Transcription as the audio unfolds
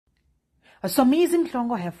Somizi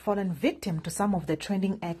have fallen victim to some of the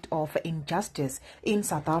trending act of injustice in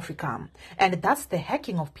South Africa, and that's the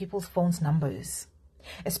hacking of people's phones numbers,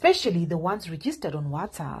 especially the ones registered on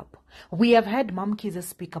WhatsApp. We have heard Mamkiza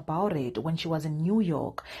speak about it when she was in New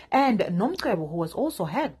York, and Nomcebo, who was also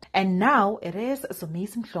hacked, and now it is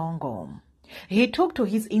Somizi. He took to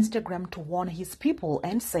his Instagram to warn his people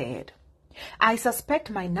and said, "I suspect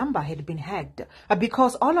my number had been hacked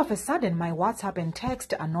because all of a sudden my WhatsApp and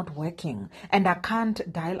text are not working and I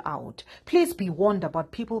can't dial out. Please be warned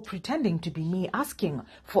about people pretending to be me asking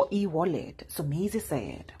for e-wallet," Somizi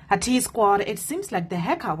said. At his squad, it seems like the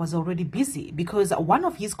hacker was already busy because one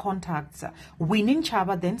of his contacts, Winnie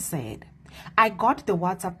Ntshaba, then said, "I got the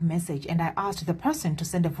WhatsApp message and I asked the person to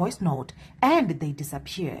send a voice note and they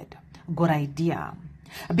disappeared. Good idea."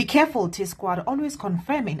 Be careful, T-Squad. Always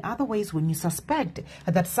confirm in other ways when you suspect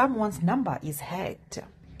that someone's number is hacked.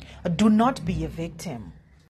 Do not be a victim.